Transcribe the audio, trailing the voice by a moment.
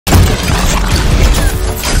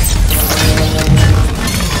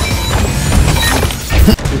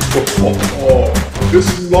Oh, this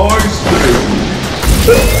is nice thing.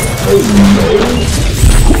 Oh no.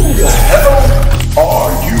 Who the hell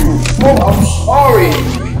are you? Oh, I'm sorry.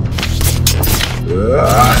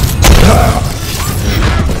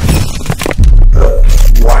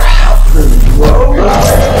 What happened, bro?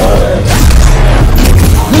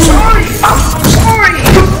 Sorry, I'm sorry.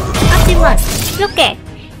 Optimus, look at.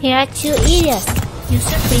 Here are 2 idiots. You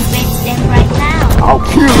should prevent them right now. I'll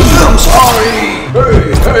kill you. I'm sorry.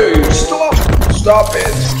 Hey, stop. Stop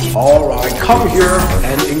it. All right, come here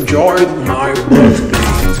and enjoy my birthday.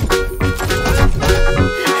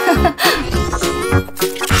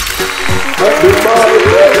 Happy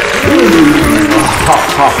birthday to you. Ha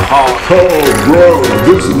ha ha. Oh, bro,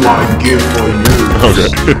 this is my gift for you. Okay.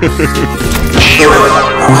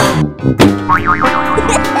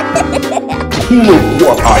 Look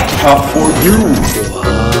what I have for you.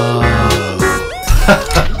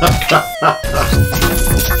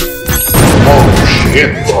 Oh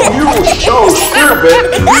shit! You were so stupid!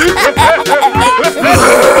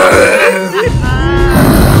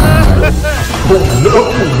 Oh no!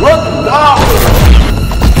 Run now!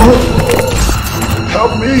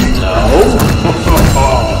 Help me! No!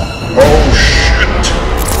 Oh shit!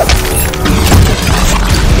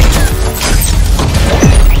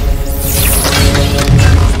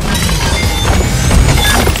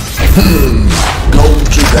 Go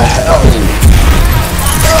to the hell!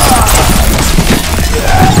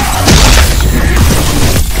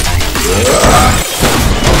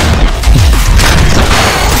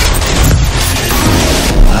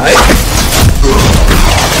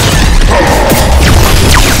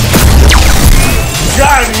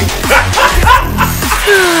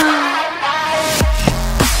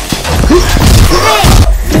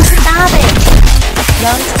 Stop it.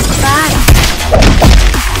 Don't try.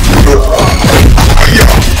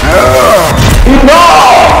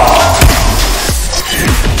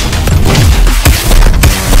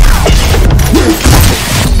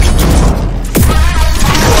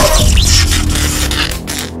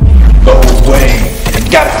 Go away and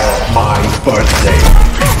get out of my birthday.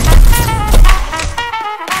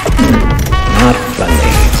 Not funny.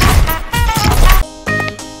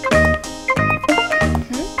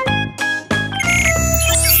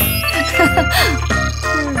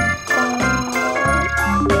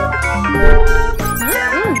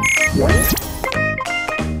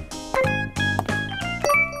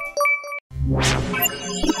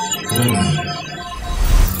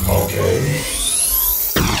 Okay.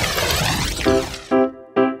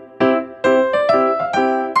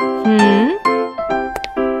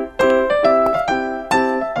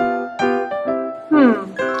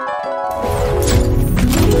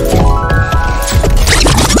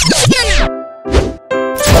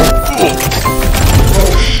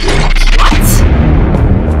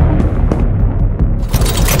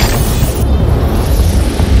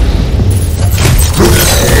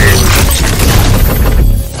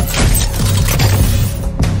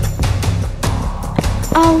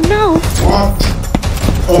 Oh no! What?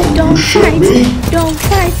 Oh, Don't you shoot fight! me? Don't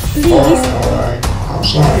fight, please! Alright, I'm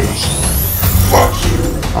sorry. Fuck you.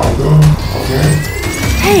 I'll go, okay?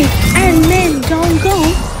 Hey, Iron Man, don't go!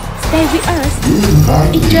 Stay with us! You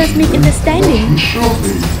invite It's me. just misunderstanding. You shoot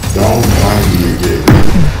me. Don't invite me again.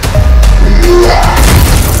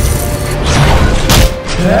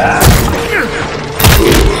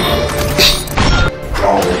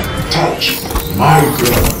 Don't touch my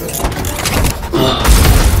girl.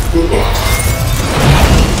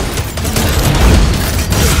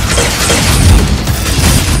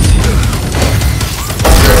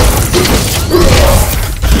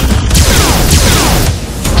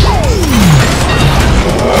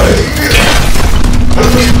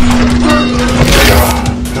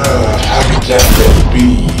 How could that be?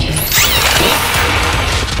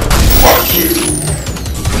 Fuck you.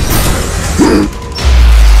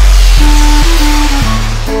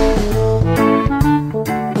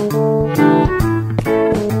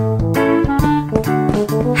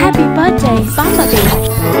 Happy birthday, Bumblebee!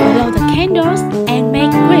 Blow the candles and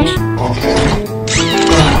make wish. Okay.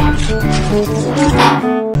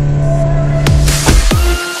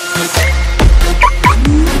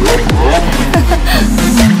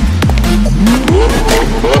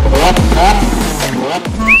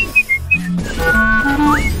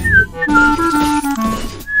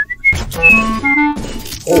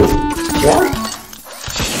 Oh, what?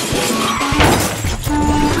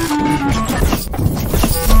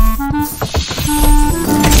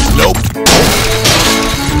 Nope.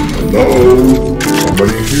 Hello?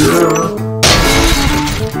 Somebody here?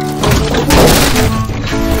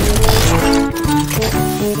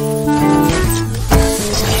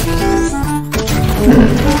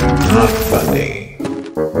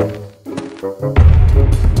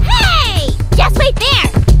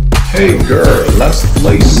 Hey girl, let's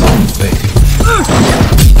play something.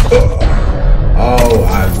 Oh,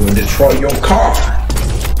 I will destroy your car.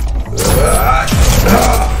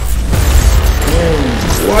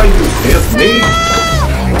 Why you hit me?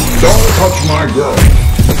 Don't touch my girl.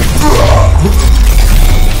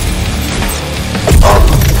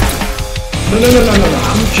 No,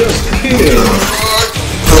 I'm just kidding.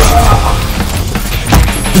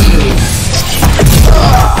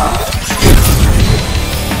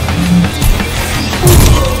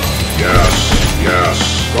 Yes,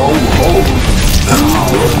 go home now.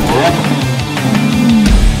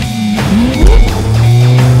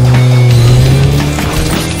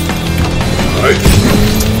 Right.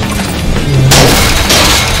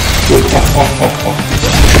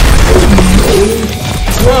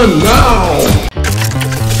 Run now!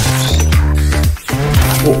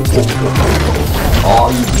 Are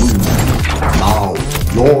you winning? Now,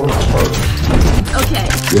 your turn. Okay.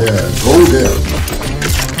 Yeah, go there.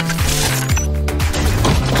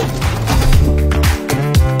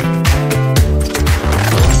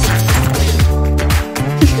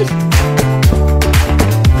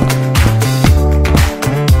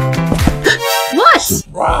 What?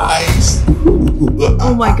 Surprise!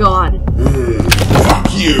 Oh my god.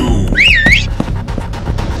 Fuck you!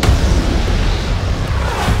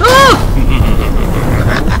 Oh!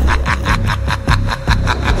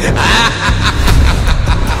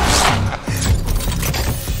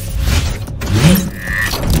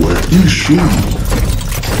 Where is she?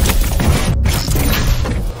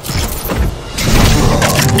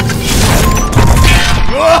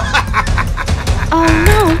 Oh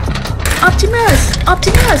no! Optimus!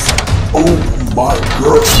 Optimus! Oh my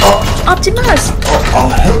girl! Optimus! I'll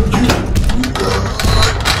help you!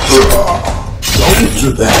 Go to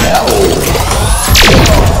the hell!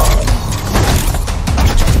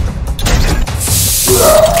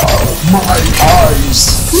 My eyes!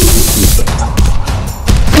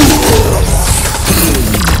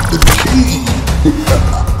 The key!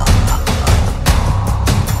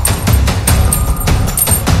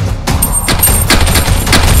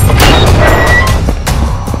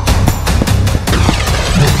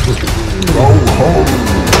 Go home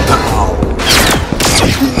now!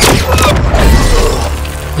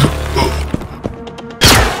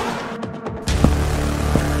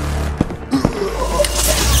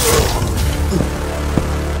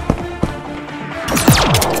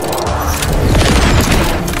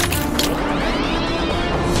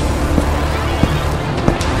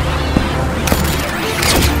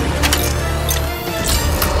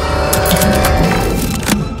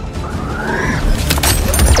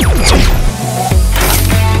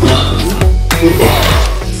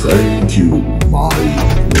 Thank you, my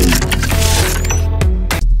lady.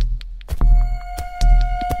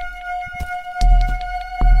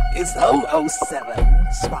 It's 007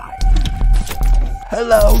 Spy.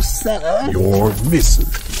 Hello, sir. Your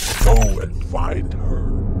missus. Go and find her.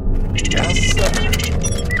 Yes, sir.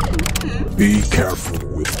 Be careful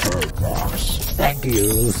with her, boss. Thank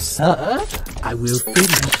you, sir. I will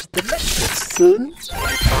finish the mission soon.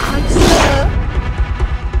 Bye, sir.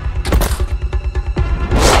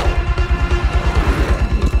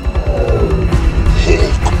 Here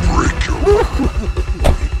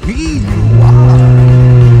you are.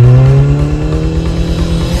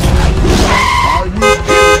 I will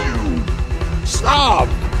kill you. Stop.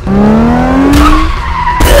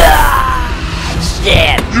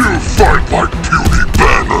 Shit! You fight like Beauty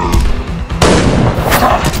Banner.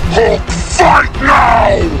 Hulk, fight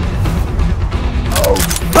now!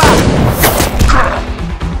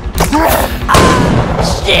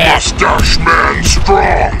 Shit! Mustache Man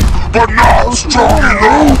strong, but not strong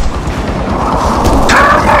enough.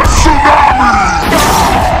 Camera tsunami!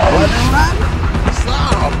 Run.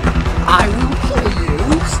 Stop. I will kill you.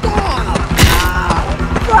 Stop.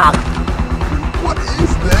 Fuck! What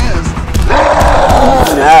is this?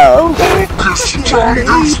 No! Hulk is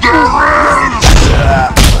strongest there is!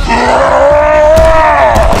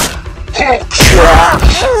 Hulk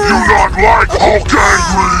smash! You not like Hulk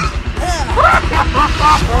angry!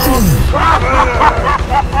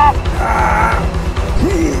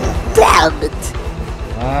 Damn it!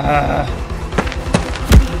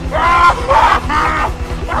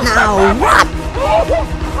 Now what?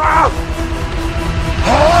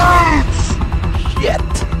 Shit.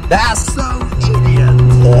 That's so idiot.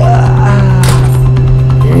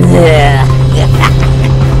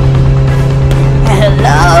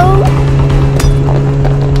 Hello?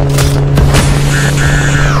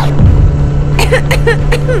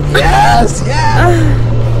 Yes.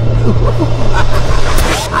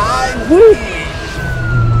 I win.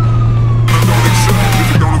 You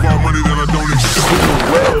can notify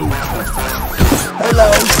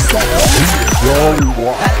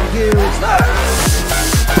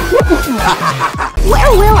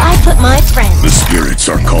Where will I put my friends? The spirits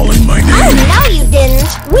are calling my Oh, name. no you didn't.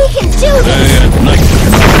 We can do this. Day and night.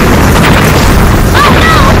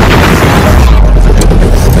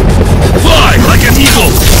 Fly like an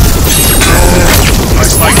eagle! I'm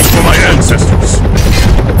fighting for my ancestors.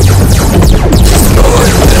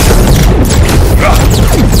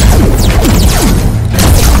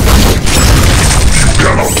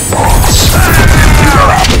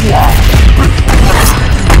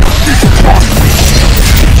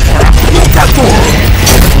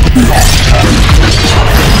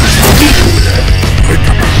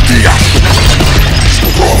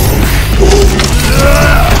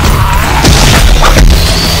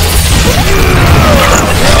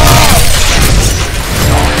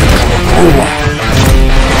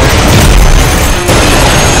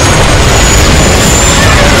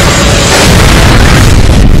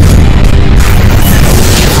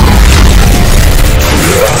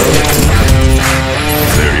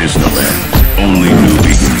 There is no end, only new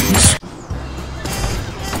beginnings.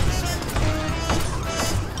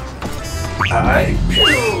 Alright.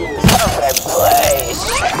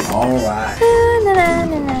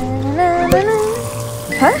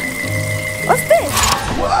 Huh? What's this?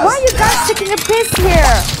 Why are you guys taking a piss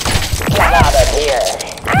here? Get out of here!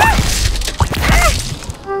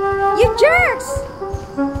 You jerks!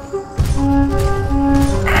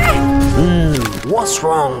 What's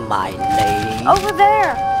wrong, my lady? Over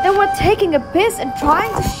there! They were taking a piss and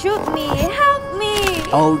trying to shoot me. Help me!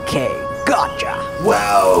 Okay, gotcha.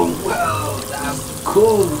 Well, that's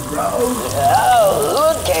cool, bro.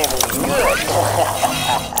 Oh, looking good.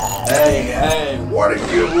 Hey, what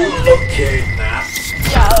are you looking at?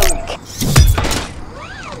 Joke.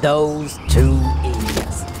 Those two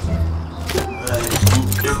idiots.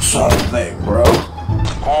 Do something, bro.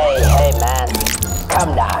 Hey, man.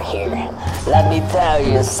 Come down here. Let me tell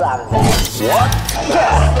you something. What?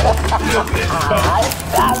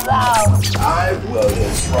 Thanos. I will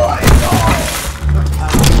destroy all.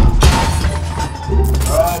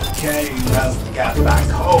 Okay, let's get back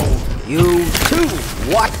home. You too.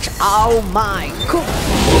 Watch out, my cook.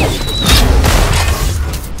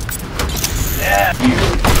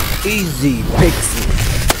 Easy, Pixie.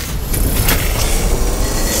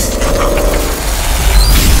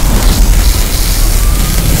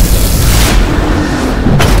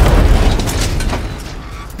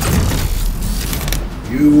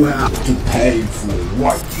 You have to pay for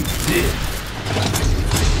what you did.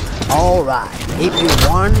 Alright, if you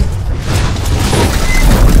want.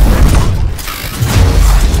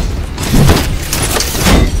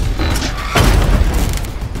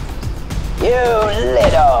 You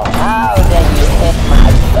little, how did you hit my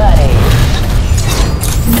buddy?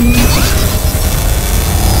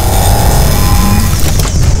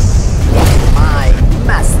 My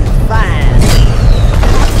massive fan.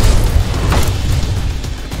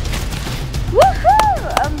 Woohoo!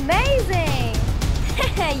 Amazing!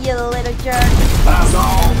 You little jerk. That's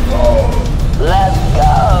all, bro. Let's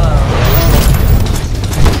go.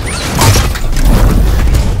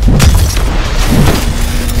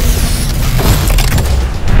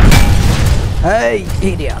 Hey,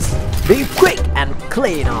 idiots! Be quick and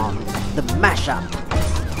clean on the mashup.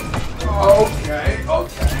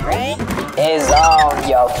 Okay. It's all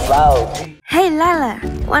your fault. Hey Lala,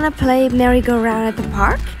 wanna play merry-go-round at the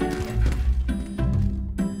park?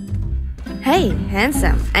 Hey,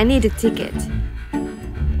 handsome, I need a ticket.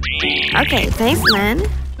 Okay, thanks, man.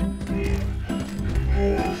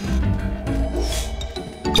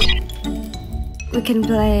 We can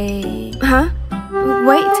play... Huh?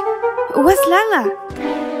 Wait, where's Lala?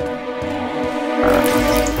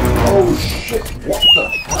 Oh shit, what the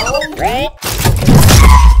hell? Get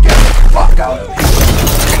the fuck out of here.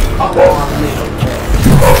 Come on, little kid.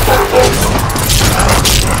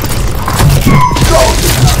 Go!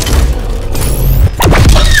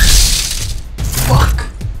 Fuck!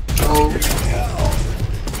 Oh hell.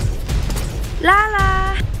 Lala!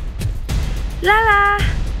 Lala!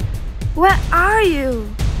 Where are you?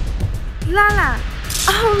 Lala!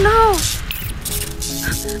 Oh no!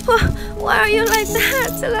 Why are you like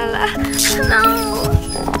that, Lala? No!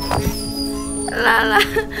 Lala,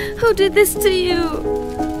 who did this to you?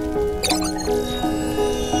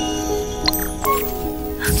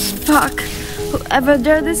 Fuck! Whoever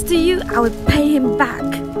did this to you, I will pay him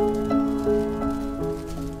back.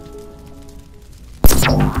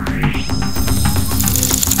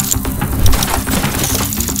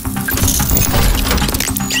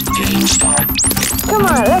 Come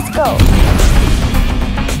on, let's go.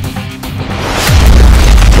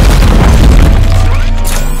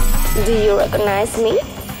 Do you recognize me?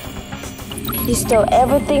 You stole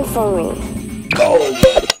everything from me. Go!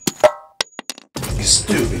 You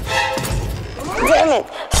stupid. Damn it!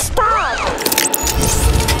 Stop!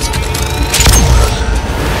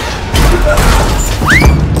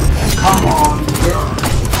 Come on, girl.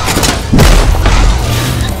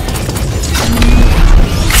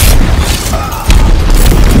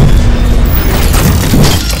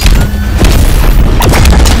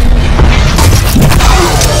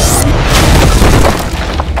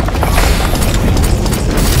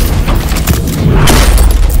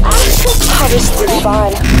 That is pretty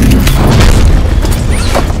fun.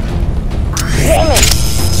 Damn it!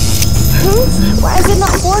 Why is it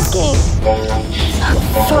not working?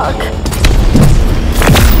 Fuck.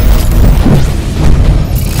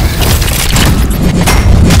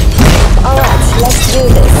 Alright, let's do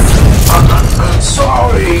this. I'm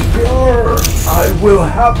sorry, girl. I will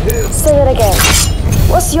help him. Say it again.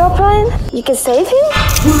 What's your plan? You can save him?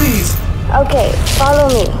 Please. Okay, follow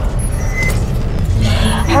me.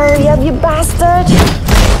 Hurry up, you bastard!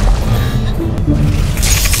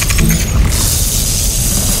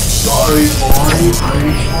 Sorry, boy. I'm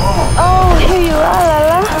wrong. Oh, here you are,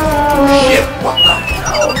 Lala. Shit, what the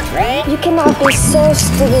hell? You cannot be so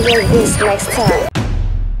stupid like this next time.